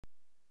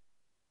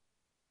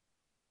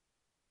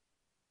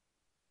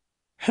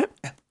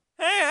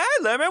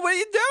Lemon, what are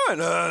you doing?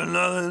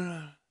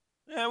 Nothing.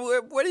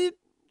 What are you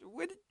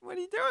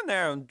doing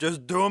there? I'm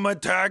just doing my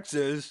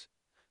taxes.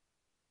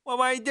 Well,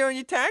 why are you doing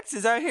your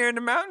taxes out here in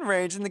the mountain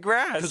range in the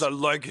grass? Because I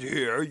like it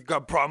here. You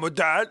got a problem with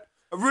that?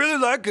 I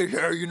really like it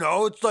here, you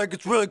know? It's like,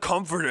 it's really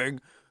comforting.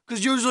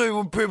 Because usually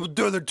when people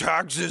do their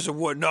taxes and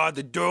whatnot,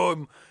 they do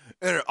them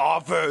in an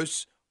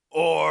office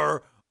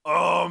or,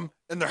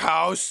 in their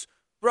house.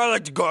 But I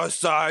like to go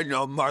outside, you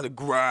know, mow the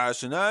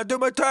grass and do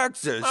my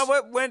taxes.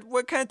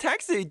 What kind of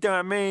taxes are you doing?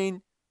 I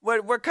mean,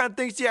 what kind of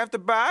things do you have to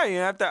buy? You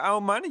have to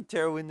owe money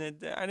to, and I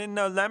didn't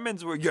know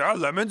lemons were. Yeah,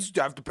 lemons.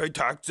 They have to pay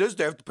taxes.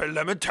 They have to pay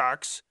lemon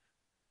tax.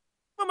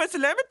 How much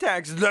lemon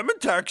tax? Lemon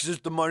tax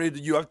is the money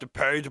that you have to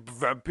pay to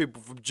prevent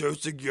people from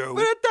juicing you.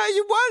 But I thought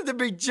you wanted to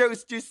be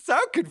juiced. You're so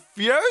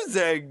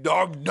confusing. No,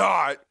 I'm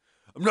not.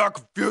 I'm not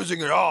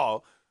confusing at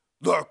all.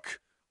 Look,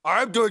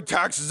 I'm doing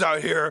taxes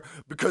out here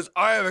because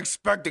I am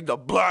expecting the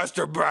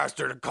Blaster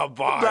Master to come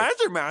by. The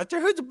Blaster Master?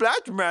 Who's the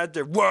Blaster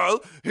Master? Well,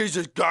 he's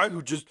this guy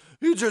who just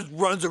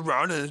runs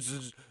around in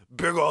this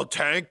big old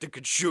tank that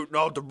can shoot in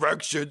all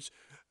directions.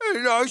 And,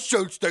 you know, he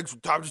shoots things from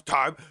time to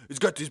time. He's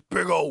got these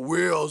big old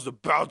wheels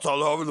that bounce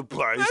all over the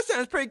place. That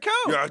sounds pretty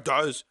cool. Yeah, it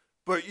does.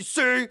 But you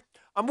see,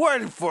 I'm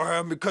waiting for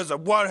him because I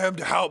want him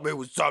to help me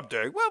with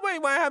something. What do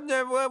you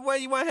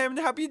want him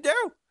to help you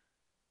do?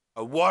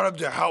 I want him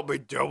to help me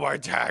do my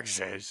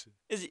taxes.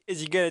 Is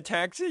he good at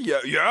taxes?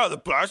 Yeah, the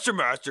Blaster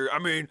Master. I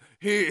mean,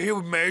 he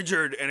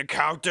majored in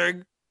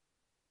accounting,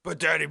 but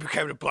then he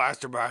became the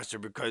Blaster Master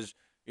because,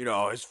 you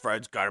know, his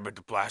friends got him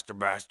into Blaster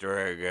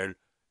Mastering, and,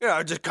 you know,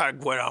 it just kind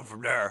of went on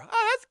from there.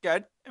 Oh, that's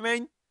good. I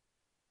mean,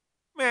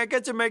 I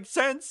guess it makes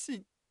sense. No,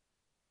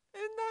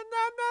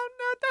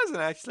 it doesn't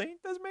actually.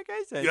 It doesn't make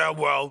any sense. Yeah,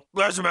 well,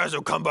 Blaster Master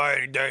will come by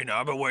any day now.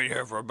 I've been waiting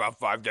here for about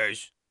 5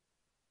 days.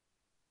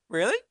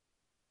 Really?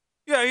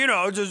 Yeah, you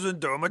know, just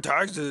doing my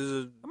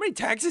taxes. How many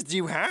taxes do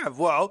you have?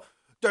 Well,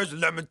 there's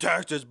lemon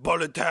tax, there's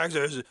bullet tax,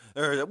 there's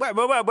what?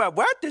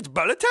 There's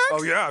bullet tax?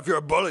 Oh yeah, if you're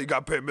a bullet, you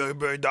gotta pay $1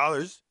 billion.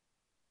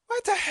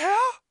 What the hell?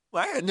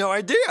 Well, I had no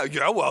idea.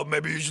 Yeah, well,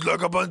 maybe you should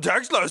look up on the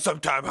tax law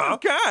sometime, huh? Oh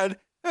God,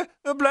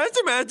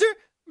 Blaster Master,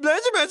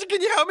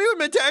 can you help me with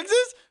my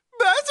taxes?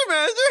 Blaster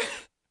Master,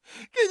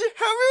 can you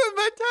help me with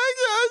my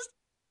taxes?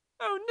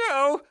 Oh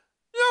no,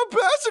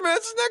 Blaster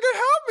Master's not gonna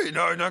help me.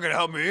 No, he's not gonna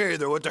help me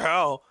either. What the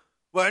hell?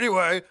 Well,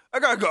 anyway, I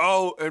gotta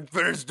go and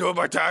finish doing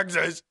my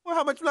taxes. Well,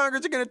 how much longer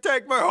is it gonna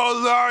take? My whole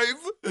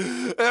life?